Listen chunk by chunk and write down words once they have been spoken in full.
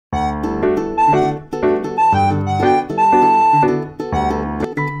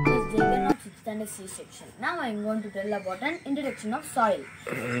standard C-section. Now I am going to tell about an introduction of soil.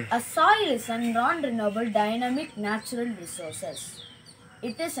 A soil is a non-renewable, dynamic, natural resources.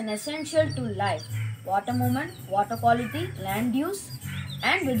 It is an essential to life. Water movement, water quality, land use,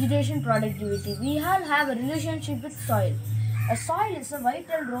 and vegetation productivity. We all have a relationship with soil. A soil is a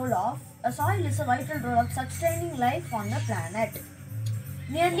vital role of sustaining life on the planet.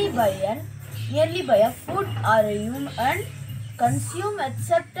 Nearly by a food or a human consume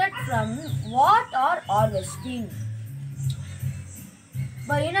excepted from what are harvesting.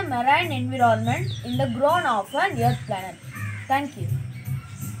 By in a marine environment in the ground of an earth planet. Thank you.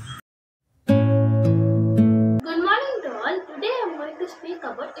 Good morning to all. Today I am going to speak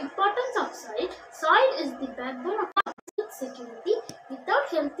about importance of soil. Soil is the backbone of our food security. Without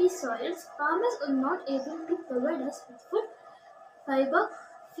healthy soils, farmers are not able to provide us with food, fiber,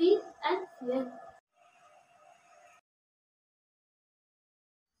 feed and fuel.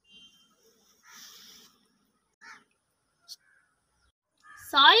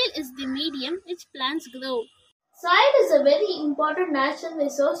 Soil is the medium which plants grow. Soil is a very important natural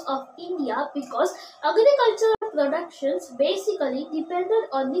resource of India because agricultural productions basically depended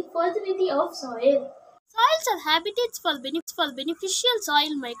on the fertility of soil. Soils are habitats for beneficial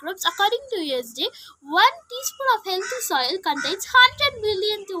soil microbes. According to USDA, 1 teaspoon of healthy soil contains 100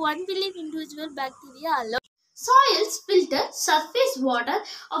 million to 1 billion individual bacteria alone. Soils filter surface water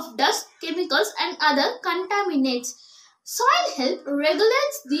of dust, chemicals and other contaminants. Soil help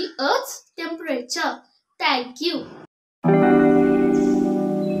regulates the earth's temperature. Thank you.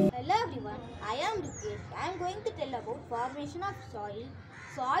 Hello everyone, I am Rikesh. I am going to tell about formation of soil.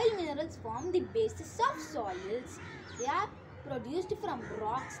 Soil minerals form the basis of soils. They are produced from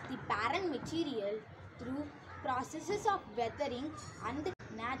rocks, the parent material, through processes of weathering and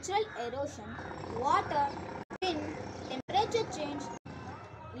natural erosion, water, wind, temperature change,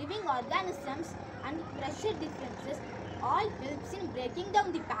 living organisms and pressure differences all helps in breaking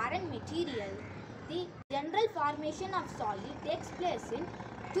down the parent material. The general formation of soil takes place in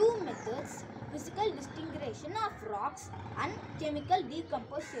two methods: physical disintegration of rocks and chemical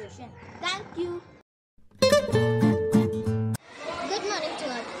decomposition. Thank you. Good morning to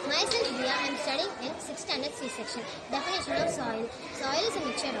all. Myself Divya. I am studying in 6th standard C section. Definition of soil. Soil is a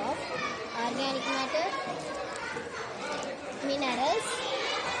mixture of organic matter, minerals,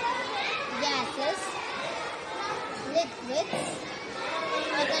 gases, liquids,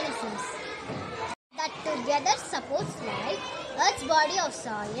 organisms that together supports life. Earth's body of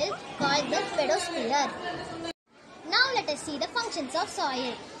soil called the pedosphere. Now let us see the functions of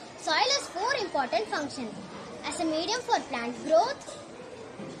soil. Soil has 4 important functions. As a medium for plant growth,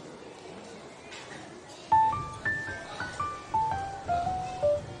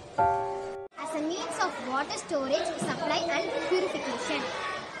 as a means of water storage, supply and purification,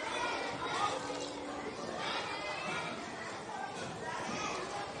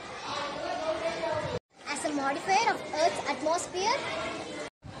 as a modifier of Earth's atmosphere,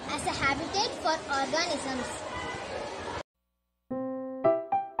 as a habitat for organisms.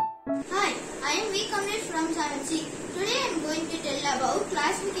 Hi, I am V. Kamlesh from 7C. Today I am going to tell about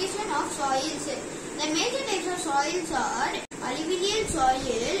classification of soils. The major types of soils are alluvial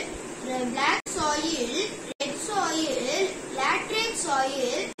soil, black soil, red soil, laterite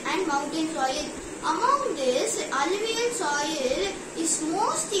soil and mountain soil. Among this, alluvial soil is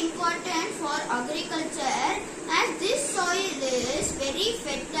most important for agriculture as this soil is very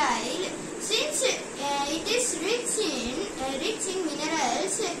fertile since it is rich in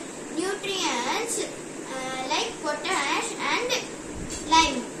minerals, nutrients like potash and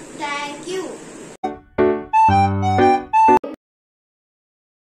lime. Thank you.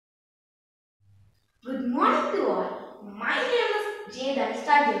 Good morning to all. My name is J.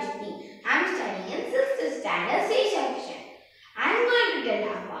 Dhanista. I am studying in 6th standard C section. I am going to tell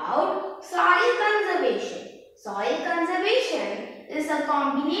about soil conservation. Soil conservation is a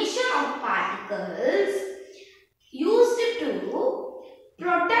combination of particles used to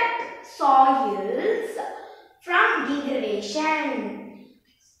protect soils from degradation.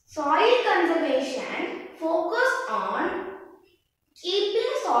 Soil conservation focuses on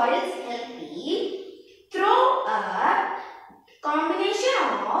keeping soils healthy through a combination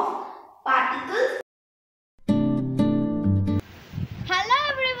of particles. Hello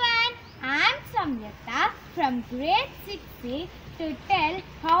everyone, I am Samyata from grade 6C to tell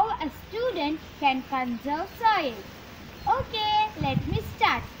how a student can conserve soil. Okay, let me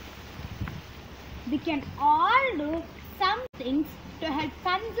start. We can all do some things to help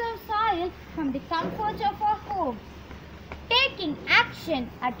conserve soil from the comfort of our home. Taking action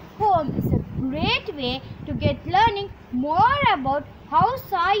at home is a great way to get learning more about how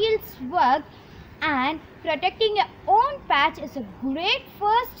soils work And protecting your own patch is a great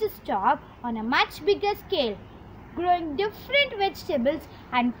first stop on a much bigger scale. Growing different vegetables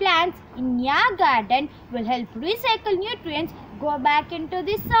and plants in your garden will help recycle nutrients go back into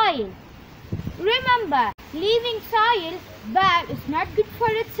the soil. Remember, leaving soil bare is not good for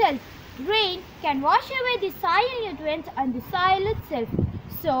itself. Rain can wash away the soil nutrients on the soil itself.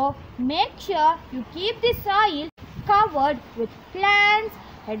 So, make sure you keep the soil covered with plants,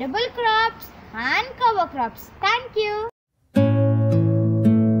 edible crops and cover crops. Thank you.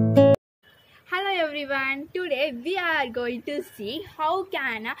 Hello everyone. Today we are going to see how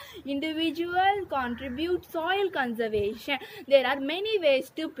can an individual contribute soil conservation. There are many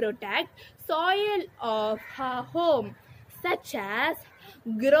ways to protect soil of our home, such as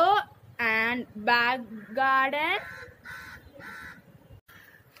grow and back garden,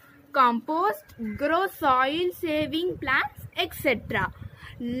 compost, grow soil saving plants, etc.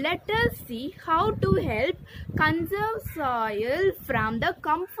 Let us see how to help conserve soil from the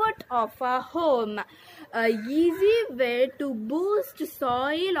comfort of a home. A easy way to boost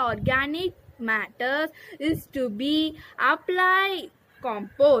soil organic matter is to apply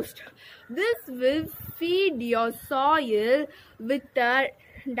compost. This will feed your soil with a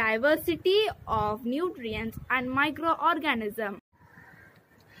diversity of nutrients and microorganisms.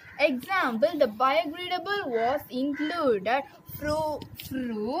 Example, the biodegradable was included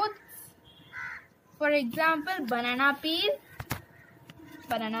fruits, for example, banana peel,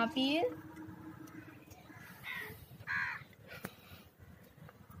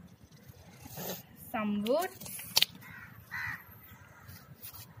 some wood,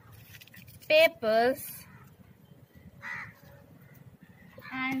 papers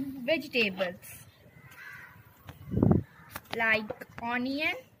and vegetables like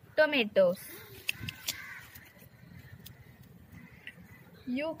onion, tomatoes.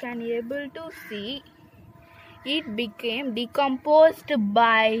 You can able to see it became decomposed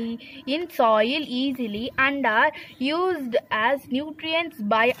in soil easily and are used as nutrients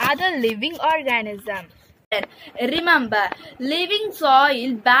by other living organisms. Remember, leaving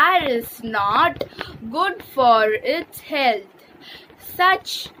soil bare is not good for its health.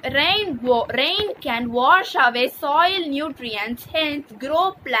 Such rain can wash away soil nutrients, hence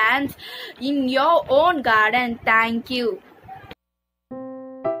grow plants in your own garden. Thank you.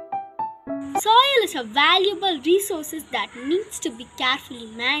 Soil is a valuable resource that needs to be carefully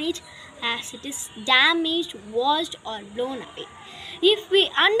managed as it is damaged, washed or blown away. If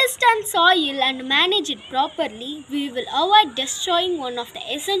we understand soil and manage it properly, we will avoid destroying one of the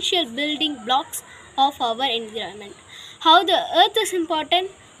essential building blocks of our environment. How the earth is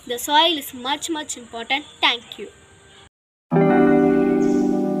important, the soil is much important. Thank you.